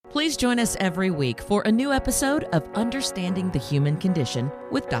Please join us every week for a new episode of Understanding the Human Condition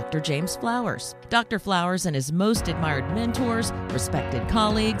with Dr. James Flowers. Dr. Flowers and his most admired mentors, respected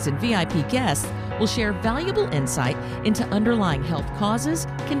colleagues, and VIP guests will share valuable insight into underlying health causes,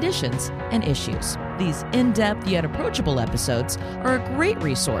 conditions, and issues. These in-depth yet approachable episodes are a great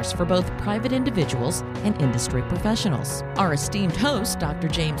resource for both private individuals and industry professionals. Our esteemed host, Dr.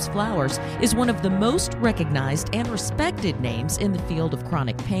 James Flowers, is one of the most recognized and respected names in the field of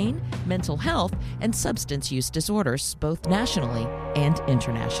chronic pain, mental health, and substance use disorders, both nationally and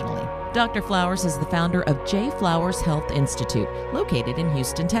internationally. Dr. Flowers is the founder of J. Flowers Health Institute, located in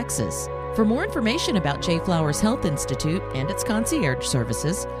Houston, Texas. For more information about J. Flowers Health Institute and its concierge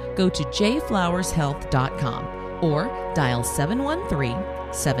services, go to jflowershealth.com or dial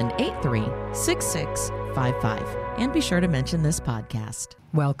 713-783-6655. And be sure to mention this podcast.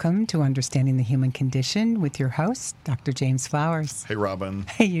 Welcome to Understanding the Human Condition with your host, Dr. James Flowers. Hey, Robin.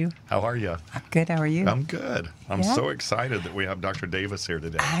 Hey, you. How are you? I'm good. How are you? I'm good. I'm so excited that we have Dr. Davis here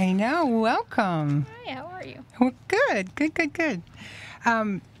today. I know. Welcome. Hi, how are you? Well, good.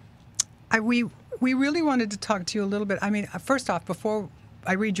 We really wanted to talk to you a little bit. I mean, first off, before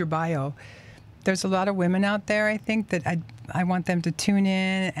I read your bio, there's a lot of women out there, I think, that I want them to tune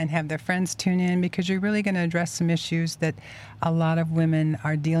in and have their friends tune in, because you're really going to address some issues that a lot of women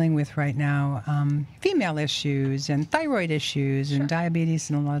are dealing with right now, female issues and thyroid issues and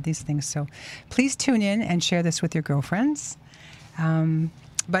diabetes and a lot of these things. So please tune in and share this with your girlfriends.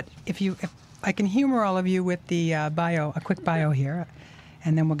 But if I can humor all of you with the a quick bio here,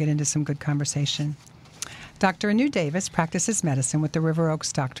 and then we'll get into some good conversation. Dr. Anu Davis practices medicine with the River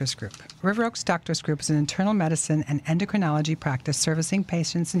Oaks Doctors Group. River Oaks Doctors Group is an internal medicine and endocrinology practice servicing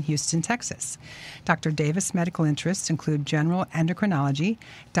patients in Houston, Texas. Dr. Davis' medical interests include general endocrinology,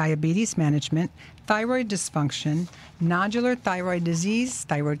 diabetes management, thyroid dysfunction, nodular thyroid disease,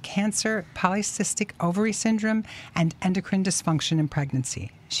 thyroid cancer, polycystic ovary syndrome, and endocrine dysfunction in pregnancy.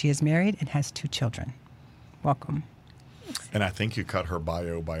 She is married and has 2 children. Welcome. And I think you cut her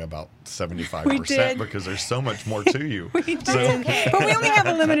bio by about 75% We did. because there's so much more to you. We did. But we only have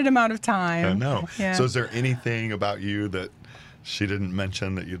a limited amount of time. I know. Yeah. So is there anything about you that she didn't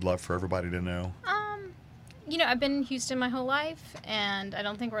mention that you'd love for everybody to know? I've been in Houston my whole life, and I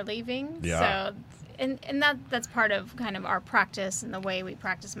don't think we're leaving. Yeah. So, and that's part of kind of our practice and the way we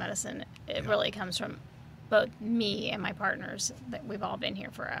practice medicine. It really comes from both me and my partners, that we've all been here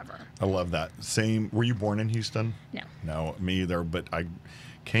forever. I love that. Same. Were you born in Houston? No. No, me either. But I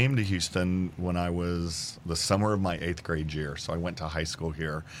came to Houston when I was the summer of my 8th grade year. So I went to high school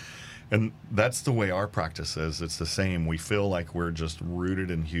here. And that's the way our practice is. It's the same. We feel like we're just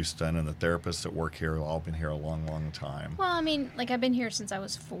rooted in Houston, and the therapists that work here have all been here a long, long time. Well, I mean, I've been here since I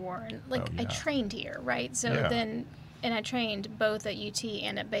was 4, and I trained here, right? So and I trained both at UT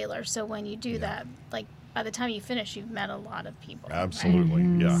and at Baylor. So when you do that, by the time you finish, you've met a lot of people. Absolutely,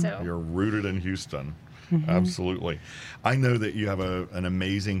 right? yeah. So, you're rooted in Houston. Absolutely. I know that you have an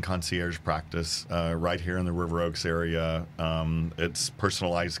amazing concierge practice right here in the River Oaks area. It's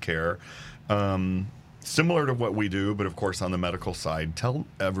personalized care, similar to what we do, but of course on the medical side. Tell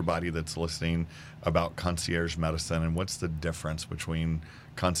everybody that's listening about concierge medicine and what's the difference between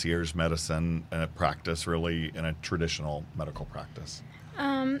concierge medicine and a practice really and a traditional medical practice.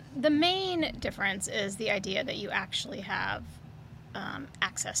 The main difference is the idea that you actually have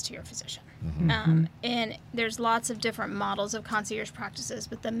access to your physician. And there's lots of different models of concierge practices,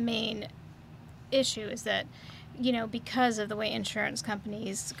 but the main issue is that, because of the way insurance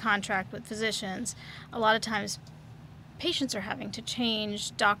companies contract with physicians, a lot of times patients are having to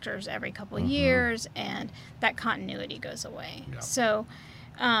change doctors every couple of years, and that continuity goes away. Yeah. So,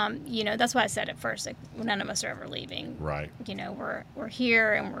 that's why I said at first, none of us are ever leaving. Right. We're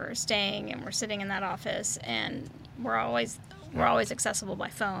here, and we're staying, and we're sitting in that office, and we're always accessible by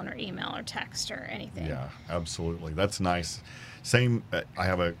phone or email or text or anything. Yeah, absolutely. That's nice. Same, I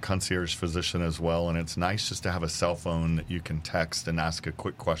have a concierge physician as well, and it's nice just to have a cell phone that you can text and ask a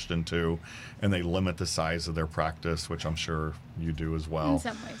quick question to, and they limit the size of their practice, which I'm sure you do as well. In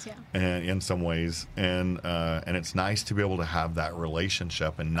some ways, yeah. And in some ways, and it's nice to be able to have that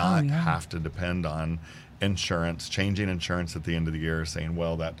relationship and not have to depend on insurance, changing insurance at the end of the year, saying,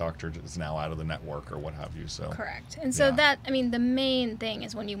 well, that doctor is now out of the network or what have you. So correct. And so the main thing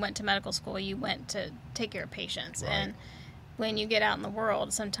is when you went to medical school, you went to take care of patients. Right. And when you get out in the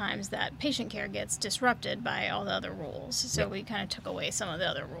world, sometimes that patient care gets disrupted by all the other rules. So we kind of took away some of the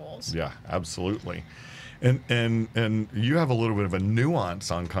other rules. Yeah, absolutely. And you have a little bit of a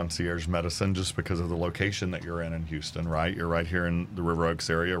nuance on concierge medicine just because of the location that you're in Houston, right? You're right here in the River Oaks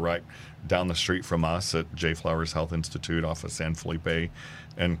area, right down the street from us at J. Flowers Health Institute off of San Felipe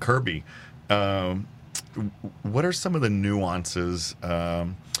and Kirby. What are some of the nuances?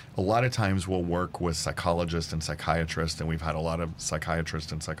 A lot of times we'll work with psychologists and psychiatrists, and we've had a lot of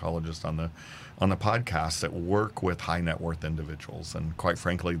psychiatrists and psychologists on the podcast that work with high net worth individuals. And quite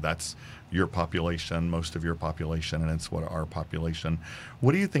frankly, that's your population, most of your population, and it's what our population.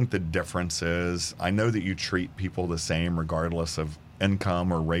 What do you think the difference is? I know that you treat people the same regardless of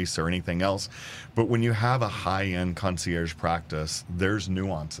income or race or anything else, but when you have a high-end concierge practice, there's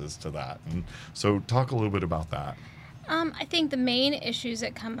nuances to that. And so talk a little bit about that. I think the main issues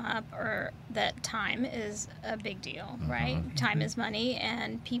that come up are that time is a big deal, right? Time is money,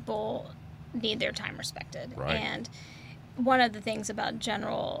 and people need their time respected. Right. And one of the things about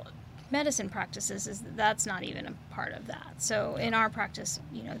general medicine practices is that's not even a part of that. So in our practice,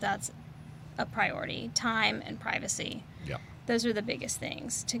 that's a priority. Time and privacy. Yeah. Those are the biggest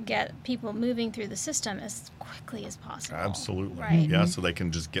things to get people moving through the system as quickly as possible. Absolutely. Right. Yeah, so they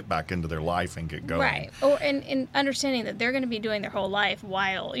can just get back into their life and get going. Right. And understanding that they're going to be doing their whole life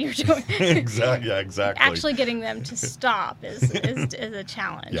while you're doing Exactly. Yeah, exactly. Actually getting them to stop is a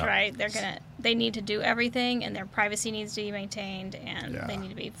challenge, Yeah. right? They need to do everything, and their privacy needs to be maintained, and Yeah. they need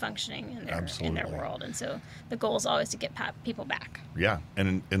to be functioning in their Absolutely. world. And so the goal is always to get people back. Yeah,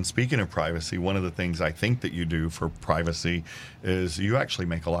 and speaking of privacy, one of the things I think that you do for privacy is you actually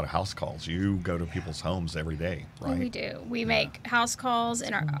make a lot of house calls. You go to people's homes every day, right? We do. We make house calls,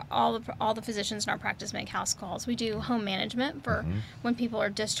 and all the physicians in our practice make house calls. We do home management for when people are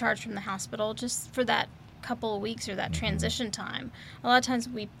discharged from the hospital, just for that couple of weeks or that transition time. A lot of times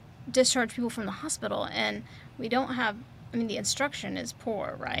we discharge people from the hospital, and we don't have. I mean, the instruction is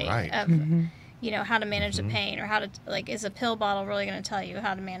poor, right? Right. Of how to manage the pain, or how to is a pill bottle really going to tell you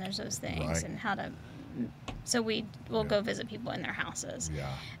how to manage those things, Right. and how to. So we will go visit people in their houses. Yeah.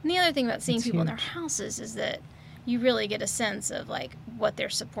 And the other thing about seeing That's people in huge. their houses is that you really get a sense of what their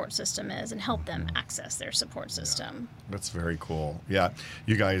support system is and help them access their support system. That's very cool. Yeah,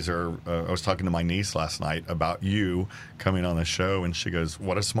 you guys are. I was talking to my niece last night about you coming on the show, and she goes,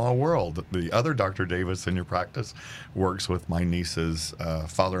 "What a small world." The other Dr. Davis in your practice works with my niece's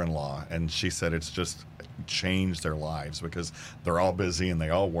father-in-law, and she said it's just changed their lives because they're all busy and they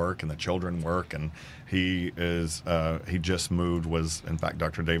all work, and the children work, and he just moved. In fact,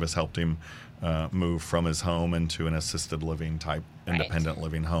 Dr. Davis helped him move from his home into an assisted living type independent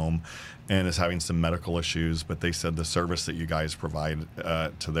living home, and is having some medical issues. But they said the service that you guys provide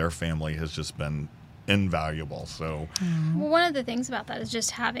to their family has just been invaluable. So Well, one of the things about that is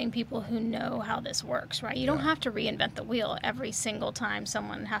just having people who know how this works, right? You don't have to reinvent the wheel every single time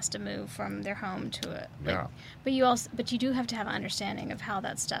someone has to move from their home to it. Yeah. But you do have to have an understanding of how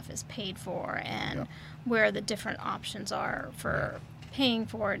that stuff is paid for, and where the different options are for paying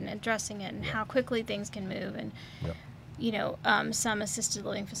for it and addressing it, and how quickly things can move. And some assisted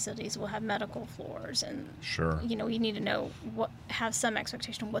living facilities will have medical floors, and Sure. you need to have some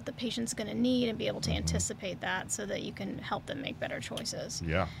expectation of what the patient's going to need, and be able to anticipate that so that you can help them make better choices.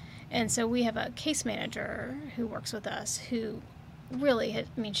 Yeah. And so we have a case manager who works with us who really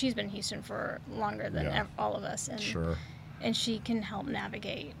she's been in Houston for longer than all of us, and Sure. and she can help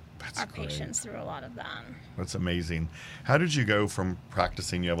navigate That's our great. patients through a lot of that. That's amazing. How did you go from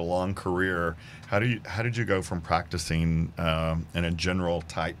practicing? You have a long career. How did you go from practicing in a general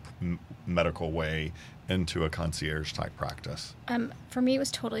type medical way into a concierge type practice? For me, it was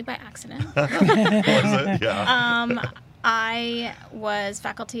totally by accident. Was it? Yeah. I was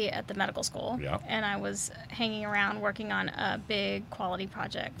faculty at the medical school, Yeah. and I was hanging around working on a big quality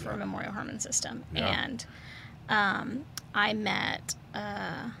project for Memorial Hermann System. Yeah. And I met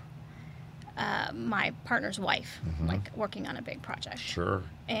my partner's wife, working on a big project. Sure.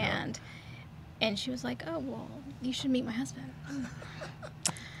 And she was like, "Oh, well, you should meet my husband."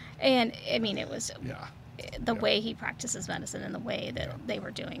 And it was the way he practices medicine and the way that they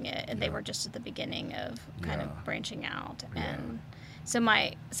were doing it, and they were just at the beginning of kind of branching out. And so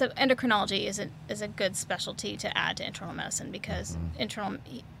endocrinology is a good specialty to add to internal medicine, because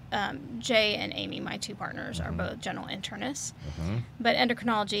Jay and Amy, my two partners, are both general internists. But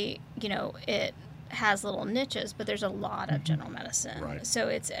endocrinology, it has little niches, but there's a lot of general medicine. Right. So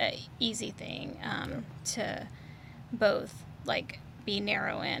it's a easy thing to both be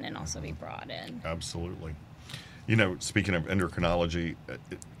narrow in and also be broad in. Absolutely. Speaking of endocrinology,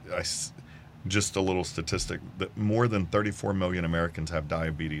 just a little statistic that more than 34 million Americans have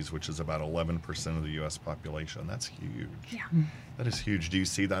diabetes, which is about 11% of the U.S. population. That's huge. Yeah. That is huge. Do you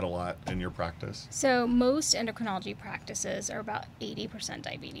see that a lot in your practice? So most endocrinology practices are about 80%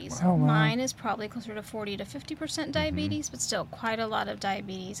 diabetes. Oh, wow. Mine is probably closer to 40 to 50% diabetes, but still quite a lot of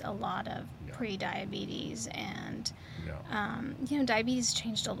diabetes, a lot of pre-diabetes, and diabetes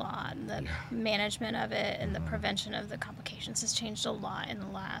changed a lot. The management of it and the prevention of the complications has changed a lot in the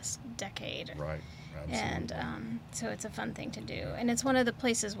last decade. Right. Absolutely. And so it's a fun thing to do. And it's one of the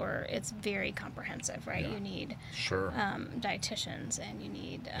places where it's very comprehensive, right? Yeah. You need Sure. dietitians, and you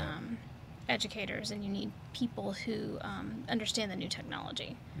need educators, and you need people who understand the new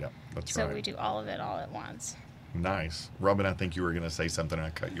technology. Yep, that's So right. we do all of it all at once. Nice. Robin, I think you were going to say something and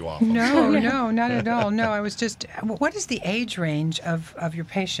I cut you off. No, not at all. No, I was just, what is the age range of your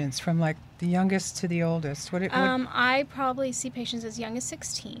patients from like the youngest to the oldest? I probably see patients as young as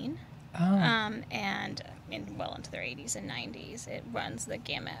 16. Oh. And well into their 80s and 90s. It runs the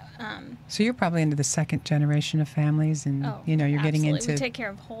gamut. So you're probably into the second generation of families, and you're getting absolutely. into. We take care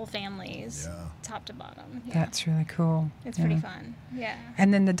of whole families, top to bottom. Yeah. That's really cool. It's pretty fun. Yeah.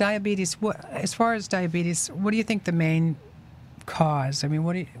 And then the diabetes. As far as diabetes, what do you think the main cause? I mean,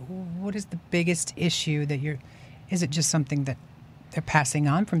 what is the biggest issue that you're? Is it just something that they're passing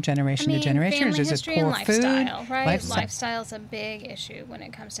on from generation to generation, or is it history poor and lifestyle, food? right? Lifestyle is a big issue when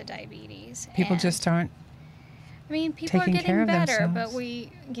it comes to diabetes. People and, just aren't. I mean, people are taking care getting of better, themselves. but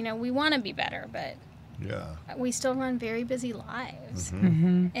we want to be better, but we still run very busy lives.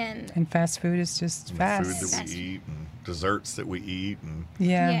 Mm-hmm. And fast food is just And fast. the food that we eat and desserts that we eat and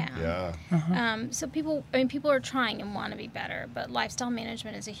Yeah. So people are trying and want to be better, but lifestyle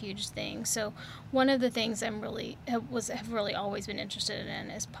management is a huge thing. So one of the things have really always been interested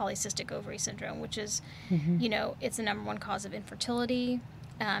in is polycystic ovary syndrome, which is, it's the number one cause of infertility,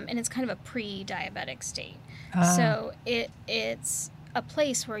 and it's kind of a pre-diabetic state. So it's a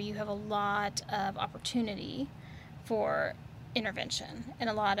place where you have a lot of opportunity for intervention and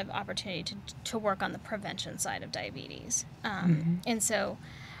a lot of opportunity to work on the prevention side of diabetes. And so,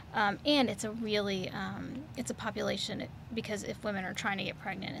 and it's a really, it's a population, because if women are trying to get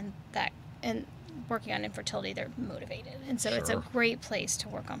pregnant and working on infertility, they're motivated. And so it's a great place to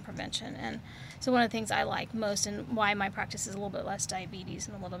work on prevention. And so one of the things I like most, and why my practice is a little bit less diabetes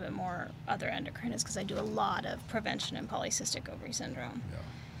and a little bit more other endocrine, is because I do a lot of prevention in polycystic ovary syndrome. Yeah.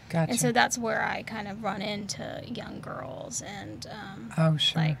 Gotcha. And so that's where I kind of run into young girls and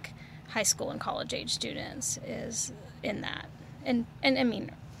like high school and college age students is in that. And I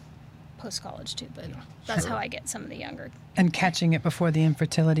mean, post-college too, but that's how I get some of the younger. And catching it before the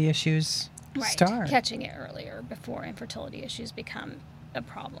infertility issues start. Catching it earlier before infertility issues become a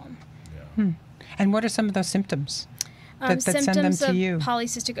problem. And what are some of those symptoms that send them to you? Symptoms of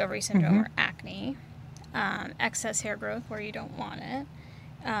polycystic ovary syndrome are acne, excess hair growth where you don't want it,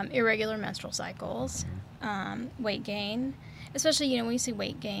 irregular menstrual cycles, weight gain, especially, when you see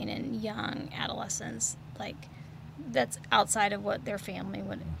weight gain in young adolescents, like that's outside of what their family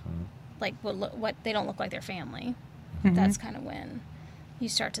would, what they don't look like their family. That's kind of when you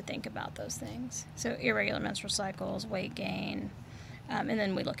start to think about those things. So irregular menstrual cycles, weight gain, and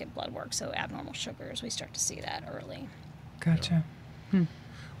then we look at blood work, so abnormal sugars, we start to see that early. Gotcha.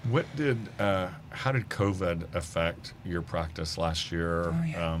 How did COVID affect your practice last year?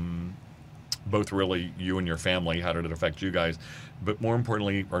 Both really you and your family, how did it affect you guys? But more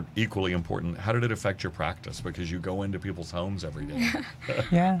importantly, or equally important, how did it affect your practice? Because you go into people's homes every day.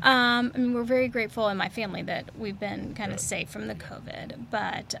 Yeah. I mean, we're very grateful in my family that we've been kind of safe from the COVID,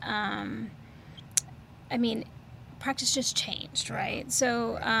 but I mean, practice just changed, right?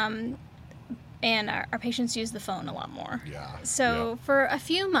 So, and our patients use the phone a lot more. So for a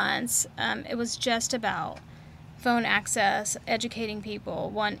few months, it was just about phone access, educating people,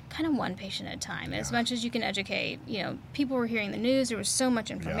 one patient at a time. As much as you can educate, people were hearing the news. There was so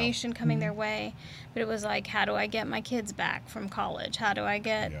much information coming their way, but it was like, how do I get my kids back from college? How do I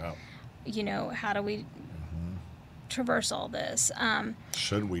get, how do we traverse all this?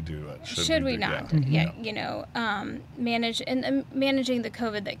 Should we do it? Should we not? Manage and managing the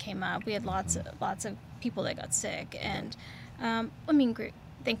COVID that came up. We had lots of people that got sick, and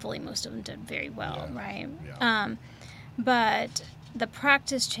thankfully most of them did very well, right? But the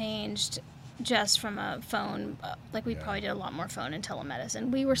practice changed just from a phone. We probably did a lot more phone and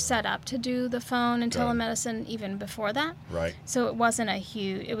telemedicine. We were set up to do the phone and telemedicine even before that, right? So it wasn't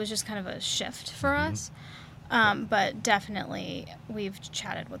it was just kind of a shift for us. But definitely, we've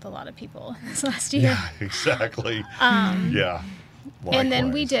chatted with a lot of people this last year. Yeah, exactly. And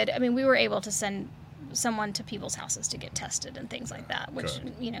then we were able to send someone to people's houses to get tested and things like that, which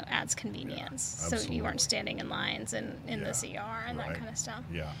Good. Adds convenience. Yeah, so you weren't absolutely. standing in lines in the CR and that kind of stuff.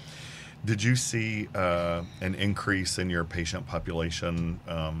 Yeah. Did you see an increase in your patient population,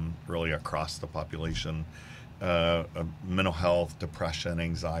 really across the population, mental health, depression,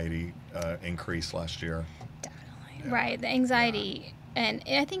 anxiety increase last year? Definitely. Yeah. Right. The anxiety, and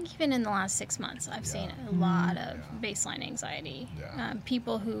I think even in the last 6 months, I've seen a lot of baseline anxiety. Yeah.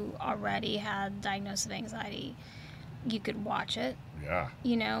 People who already had diagnosis of anxiety, you could watch it, Yeah.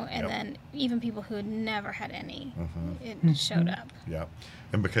 and then even people who had never had any, Mm-hmm. it showed up. Yeah.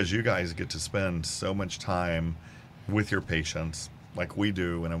 And because you guys get to spend so much time with your patients, like we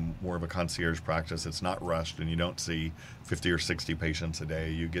do in a more of a concierge practice, it's not rushed and you don't see 50 or 60 patients a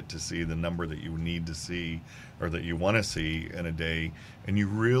day. You get to see the number that you need to see or that you want to see in a day. And you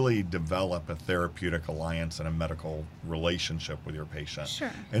really develop a therapeutic alliance and a medical relationship with your patient.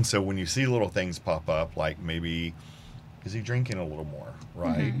 Sure. And so when you see little things pop up, like maybe, is he drinking a little more,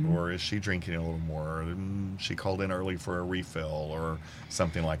 right? Or is she drinking a little more? She called in early for a refill or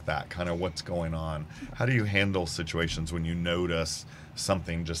something like that, kind of what's going on. How do you handle situations when you notice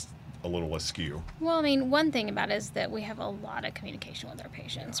something just a little askew? Well, I mean, one thing about it is that we have a lot of communication with our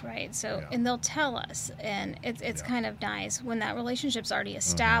patients, right? So, and they'll tell us, and it's kind of nice when that relationship's already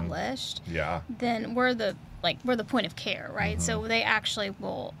established. Yeah. Then we're the point of care, right? So they actually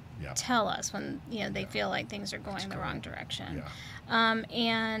will Yeah. tell us when they feel like things are going the wrong direction. Yeah.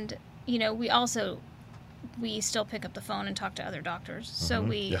 And we still pick up the phone and talk to other doctors. So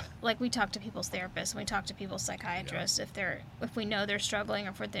we talk to people's therapists and we talk to people's psychiatrists if we know they're struggling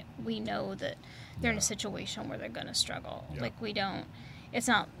or we know that they're in a situation where they're going to struggle. Yeah. Like it's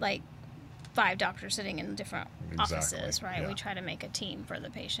not like 5 doctors sitting in different offices, right? Yeah. We try to make a team for the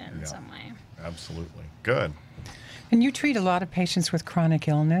patient in some way. Absolutely. Good. And you treat a lot of patients with chronic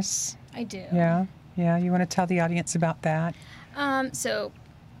illness. I do. Yeah. You want to tell the audience about that? So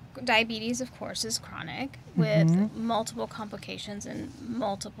diabetes, of course, is chronic with multiple complications and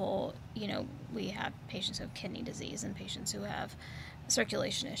multiple, we have patients who have kidney disease and patients who have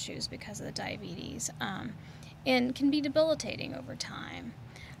circulation issues because of the diabetes, and can be debilitating over time.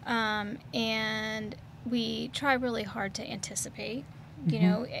 And we try really hard to anticipate.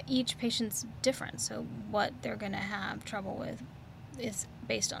 Each patient's different, so what they're going to have trouble with is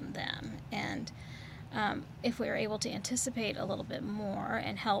based on them. And if we're able to anticipate a little bit more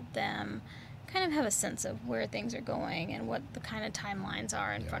and help them kind of have a sense of where things are going and what the kind of timelines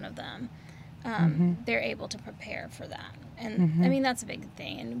are in front of them, they're able to prepare for that. And I mean, that's a big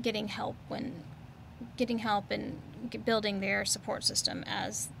thing. And getting help and building their support system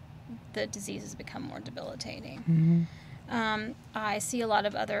as the diseases become more debilitating. I see a lot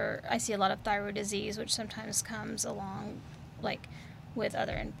of thyroid disease, which sometimes comes along, like with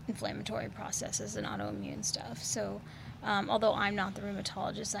other inflammatory processes and autoimmune stuff. So, although I'm not the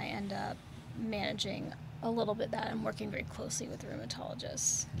rheumatologist, I end up managing a little bit that and working very closely with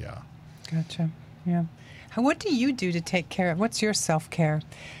rheumatologists. Yeah. Gotcha. Yeah. What do you do to take care of? What's your self-care?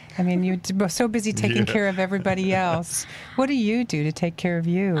 I mean, you're so busy taking care of everybody else. What do you do to take care of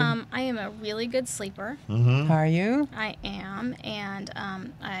you? I am a really good sleeper. Are you? I am, and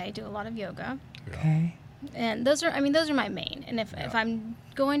I do a lot of yoga. Okay. And those are my main. And if I'm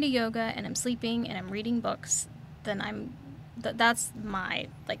going to yoga and I'm sleeping and I'm reading books, then that's my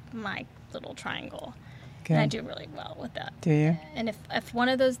little triangle. Good. And I do really well with that. Do you? And if one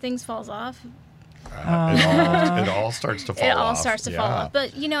of those things falls off, It all starts to fall off. It all starts to fall off.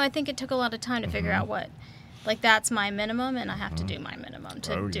 But, I think it took a lot of time to figure out that's my minimum, and I have to do my minimum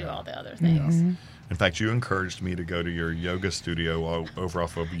to do all the other things. In fact, you encouraged me to go to your yoga studio over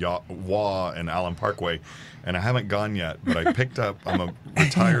off of Waugh and Allen Parkway, and I haven't gone yet, but I'm a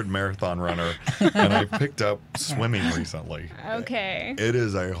retired marathon runner, and I picked up swimming recently. Okay. It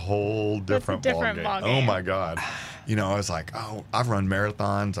is a whole different ballgame. Oh, my God. I was like, I've run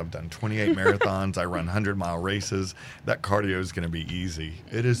marathons. I've done 28 marathons. I run 100-mile races. That cardio is going to be easy.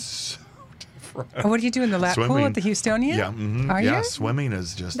 It is so different. What do you do in the lap pool at the Houstonian? Yeah. Are you? Swimming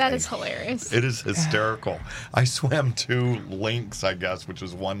is just... That is hilarious. It is hysterical. I swam 2 links, I guess, which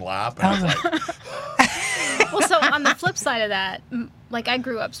is 1 lap. And I was like... Well, so on the flip side of that, I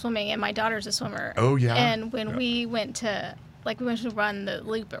grew up swimming, and my daughter's a swimmer. Oh, yeah? And when we went to run the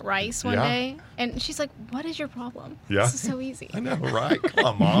loop at Rice one day, and she's like, "What is your problem? Yeah. This is so easy." I know, right? Come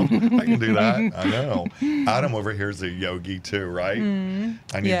on, Mom. I can do that. I know. Adam over here is a yogi, too, right?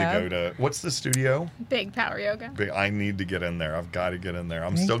 I need to go to... What's the studio? Big Power Yoga. I need to get in there. I've got to get in there.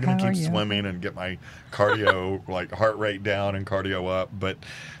 I'm Big still going to Power keep Yoga. swimming and get my cardio, heart rate down and cardio up. But,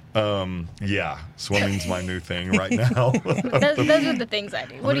 swimming's my new thing right now. Those are the things I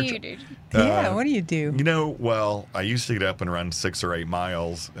do. What do you do? Yeah, what do you do? Well, I used to get up and run 6 or 8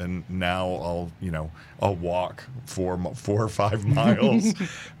 miles, and now I'll walk 4 or 5 miles.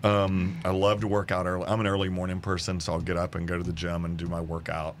 I love to work out early. I'm an early morning person, so I'll get up and go to the gym and do my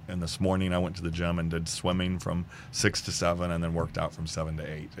workout. And this morning I went to the gym and did swimming from 6 to 7, and then worked out from 7 to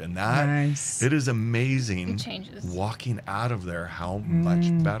 8. And that Nice. it is amazing. It changes. Walking out of there, how much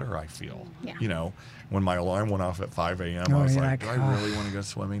better I feel. Yeah. When my alarm went off at 5 a.m., Oh, I was you're like, do like, I really want to go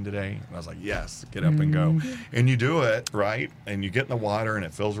swimming today? And I was like, yes, get up and go. And you do it, right? And you get in the water and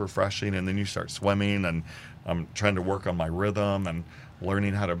it feels refreshing, and then you start swimming, and I'm trying to work on my rhythm and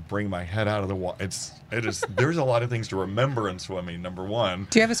learning how to bring my head out of the water. There's a lot of things to remember in swimming, number one.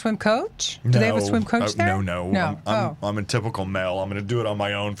 Do you have a swim coach? Do they have a swim coach there? No. I'm a typical male. I'm going to do it on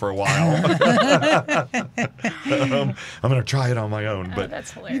my own for a while. I'm going to try it on my own. But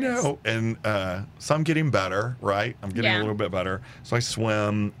that's hilarious. So I'm getting better, right? I'm getting Yeah. a little bit better. So I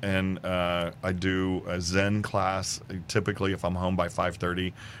swim, and I do a Zen class. Typically, if I'm home by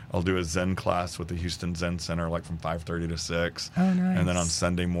 5:30, I'll do a Zen class with the Houston Zen Center, like from 5:30 to 6. Oh, nice. And then on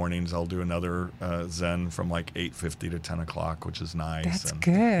Sunday mornings, I'll do another Zen from like 8:50 to 10 o'clock, which is nice. That's and,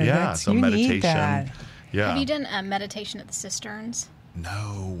 good. Yeah, so you meditation. Need that. Yeah. Have you done meditation at the cisterns?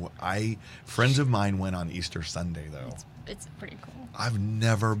 No, friends of mine went on Easter Sunday though. It's pretty cool. I've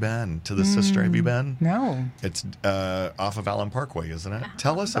never been to the Sister. Have you been? No. It's off of Allen Parkway, isn't it?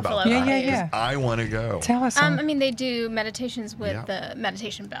 Tell us Buffalo about that. Park. Yeah. 'cause I want to go. Tell us. They do meditations with Yeah. the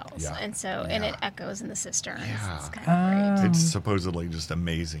meditation bells, Yeah. and it echoes in the cisterns. Yeah. It's kind of great. It's supposedly just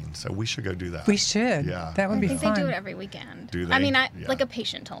amazing, so we should go do that. we should. Yeah. That would I be think fun. they do it every weekend. Do they? I mean, Yeah. like a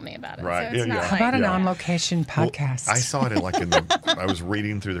patient told me about it. Right. So it's Yeah, not yeah. How about an Yeah. on-location Well, podcast? I saw it I was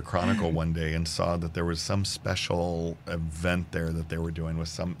reading through the Chronicle one day and saw that there was some special event there that they were doing with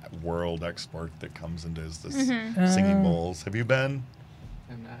some world expert that comes and does this singing bowls. Have you been?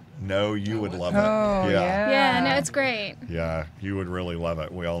 I'm not. No, you would love it. Oh, yeah. Yeah, no, it's great. Yeah, you would really love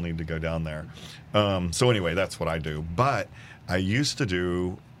it. We all need to go down there. So anyway, that's what I do. But I used to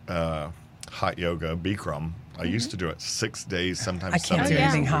do hot yoga, Bikram. I used to do it 6 days, sometimes I can't 7 do days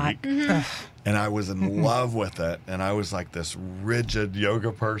anything a hot. week. And I was in love with it. And I was like this rigid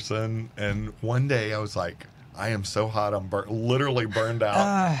yoga person. And one day I was like, I am so hot, I'm literally burned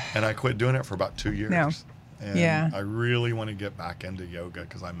out. And I quit doing it for about 2 years. No. And Yeah. I really want to get back into yoga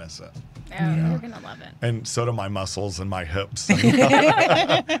because I miss it. Oh, you're going to love it. And so do my muscles and my hips. And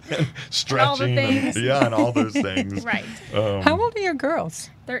stretching. things. And all those things. Right. How old are your girls?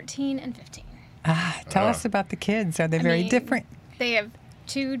 13 and 15. Tell us about the kids. Are they very different? They have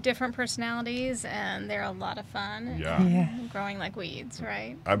 2 different personalities, and they're a lot of fun. Yeah. Yeah. Growing like weeds,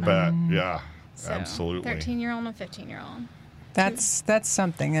 right? I bet. Yeah. So, Absolutely. 13-year-old and 15-year-old. That's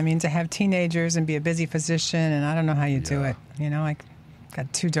something. I mean, to have teenagers and be a busy physician, and I don't know how you do Yeah. it. I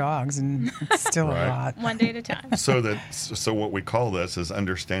got 2 dogs, and it's still Right. a lot. One day at a time. So what we call this is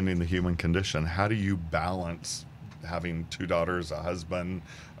understanding the human condition. How do you balance having 2 daughters, a husband,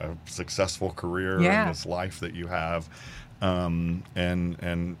 a successful career, Yeah. and this life that you have, and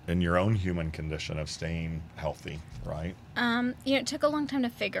your own human condition of staying healthy, right? It took a long time to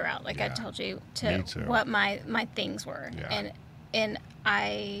figure out, like I Yeah. told you, Me too. what my things were. Yeah. And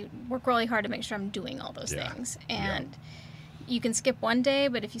I work really hard to make sure I'm doing all those Yeah. things. Yeah. And you can skip one day,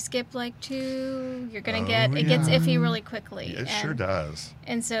 but if you skip like 2, you're gonna Oh, it gets yeah. iffy really quickly. It sure does.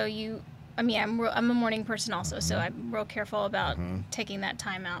 And so I'm a morning person also, so I'm real careful about taking that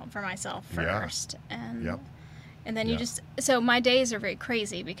time out for myself Yeah. first. And Yep. and then Yeah. so my days are very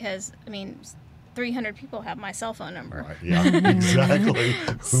crazy because 300 people have my cell phone number. Right. Yeah. Exactly.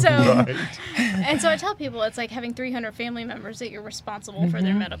 So- Right. And so I tell people it's like having 300 family members that you're responsible for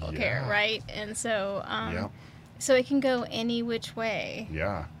their medical care, Yeah. right? And so Yeah. so it can go any which way.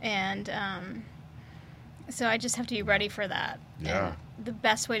 Yeah. And so I just have to be ready for that. Yeah. And the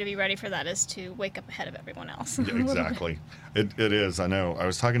best way to be ready for that is to wake up ahead of everyone else. Yeah, exactly. It is. I know. I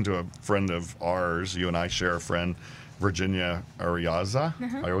was talking to a friend of ours. You and I share a friend, Virginia Ariaza.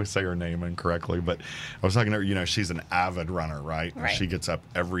 I always say her name incorrectly, but I was talking to her. She's an avid runner, right? Right. She gets up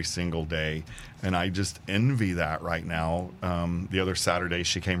every single day, and I just envy that right now. The other Saturday,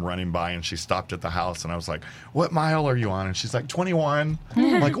 she came running by and she stopped at the house, and I was like, "What mile are you on?" And she's like, 21.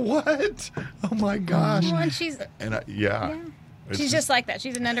 I'm like, "What? Oh my gosh!" Well, and she's Yeah. It's she's just like that.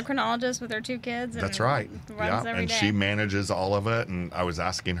 She's an endocrinologist with her 2 kids. And That's right. Runs Yeah, every and day. she manages all of it. And I was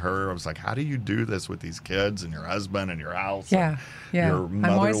asking her, I was like, "How do you do this with these kids and your husband and your house? Yeah, and yeah. Your I'm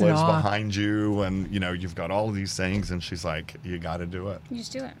mother always in lives awe. behind you, and you've got all of these things." And she's like, "You got to do it. You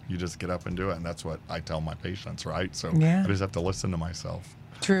just do it. You just get up and do it." And that's what I tell my patients, right? So Yeah. I just have to listen to myself.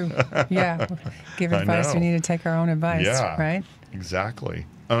 True. Yeah. Give I advice. We know. need to take our own advice, Yeah. right? Exactly.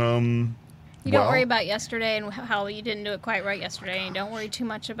 You don't worry about yesterday and how you didn't do it quite right yesterday. And you don't worry too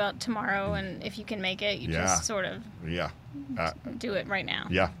much about tomorrow. And if you can make it, you just sort of do it right now.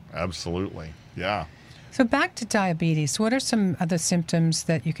 Yeah, absolutely. Yeah. So back to diabetes. What are some other symptoms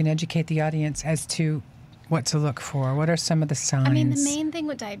that you can educate the audience as to what to look for? What are some of the signs? I mean, the main thing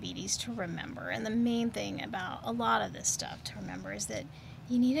with diabetes to remember, and the main thing about a lot of this stuff to remember, is that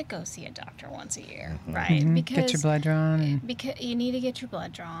you need to go see a doctor once a year, right? Because get your blood drawn. Because you need to get your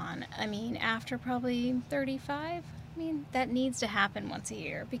blood drawn. I mean, after probably 35, I mean, that needs to happen once a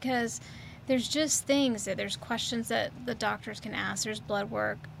year, because there's just things there's questions that the doctors can ask. There's blood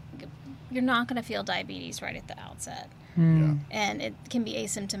work. You're not going to feel diabetes right at the outset. Yeah. And it can be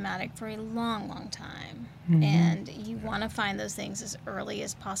asymptomatic for a long, long time. And you want to find those things as early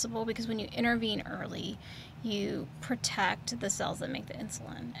as possible, because when you intervene early, you protect the cells that make the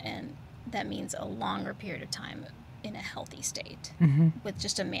insulin. And that means a longer period of time in a healthy state with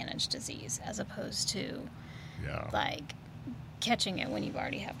just a managed disease, as opposed to like catching it when you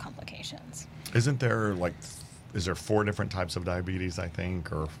already have complications. Isn't there is there 4 different types of diabetes, I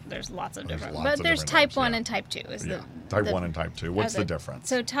think, or there's lots of different, lots but of there's different type 1 types, and type 2 is the type 1 and type 2. What's the difference?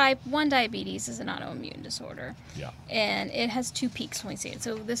 So type 1 diabetes is an autoimmune disorder. Yeah. And it has 2 peaks when we see it.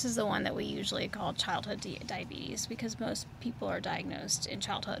 So this is the one that we usually call childhood diabetes, because most people are diagnosed in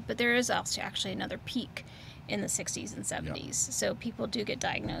childhood, but there is also actually another peak in the 60s and 70s. Yeah. So people do get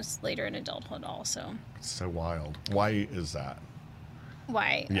diagnosed later in adulthood also. It's so wild. Why is that?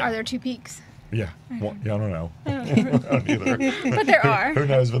 Why? Yeah. Are there 2 peaks? Yeah. Well, I don't know. I don't either. But there are. Who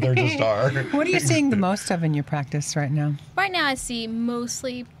knows, but there just are. What are you seeing the most of in your practice right now? Right now I see a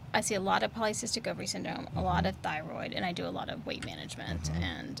lot of polycystic ovary syndrome, a lot of thyroid, and I do a lot of weight management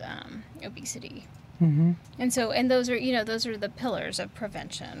and obesity. And so, and those are the pillars of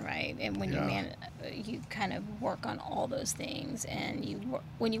prevention, right? And when you kind of work on all those things, and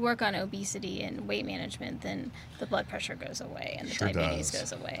when you work on obesity and weight management, then the blood pressure goes away, and the diabetes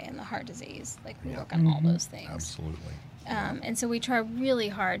goes away, and the heart disease. Like, we work on all those things. Absolutely. And so we try really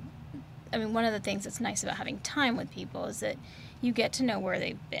hard. I mean, one of the things that's nice about having time with people is that you get to know where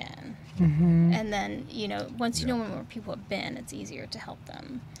they've been. And then, once you know where people have been, it's easier to help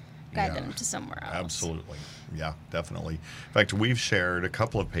them. Guide them to somewhere else. Absolutely. Yeah, definitely. In fact, we've shared a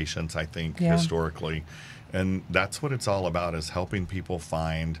couple of patients, I think, historically, and that's what it's all about, is helping people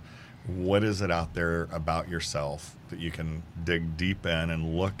find what is it out there about yourself that you can dig deep in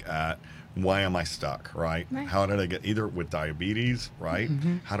and look at. Why am I stuck, right? How did I get, either with diabetes, right?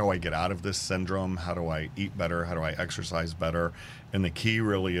 How do I get out of this syndrome? How do I eat better? How do I exercise better? And the key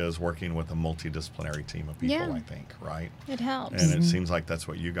really is working with a multidisciplinary team of people, I think, right? It helps. And it seems like that's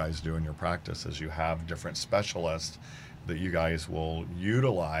what you guys do in your practice, is you have different specialists that you guys will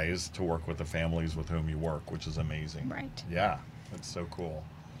utilize to work with the families with whom you work, which is amazing. Right. Yeah, that's so cool.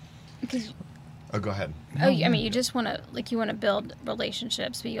 Because Oh, go ahead. Oh, I mean, you just want to build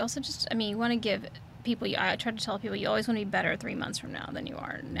relationships, but you also you want to give people, I try to tell people, you always want to be better 3 months from now than you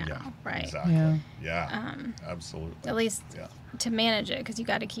are now, right? Exactly. Yeah. Absolutely. At least to manage it, because you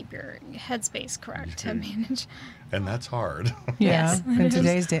got to keep your headspace correct to manage. And that's hard. Yes. In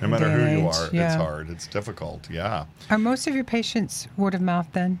today's day, no matter who you age, are, it's hard. It's difficult. Yeah. Are most of your patients word of mouth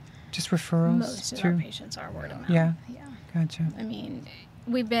then? Just referrals? Most of our patients are word of mouth. Yeah. Yeah. Gotcha. I mean,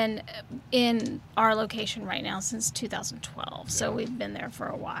 we've been in our location right now since 2012, so we've been there for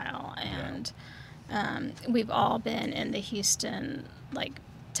a while, and we've all been in the Houston,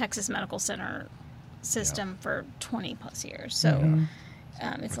 Texas Medical Center system for 20 plus years. So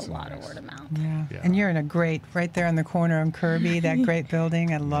it's a lot of word of mouth. Yeah. And you're in right there on the corner on Kirby, that great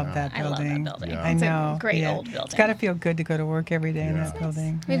building. I love that building. I love that building. Yeah. I know. It's a great old building. It's got to feel good to go to work every day in that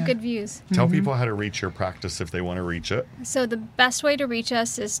building. We have good views. Tell people how to reach your practice if they want to reach it. So the best way to reach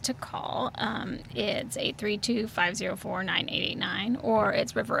us is to call. It's 832-504-9889, or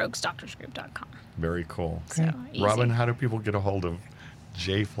it's riveroaksdoctorsgroup.com. Very cool. So easy. Robin, how do people get a hold of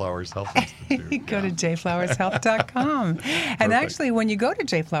J. Flowers Health Institute? Go to jflowershealth.com. And actually, when you go to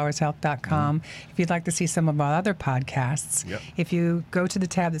jflowershealth.com, if you'd like to see some of our other podcasts, if you go to the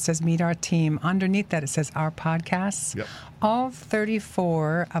tab that says Meet Our Team, underneath that it says Our Podcasts. All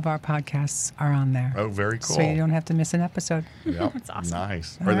 34 of our podcasts are on there. Oh, very cool. So you don't have to miss an episode. That's awesome.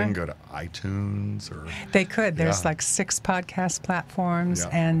 Nice. Or they can go to iTunes or... They could. There's 6 podcast platforms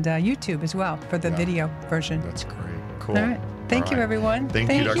and YouTube as well for the video version. That's great. Cool. All right. Thank you, everyone.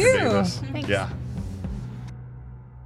 Thank you, Dr. Davis. Thanks. Yeah.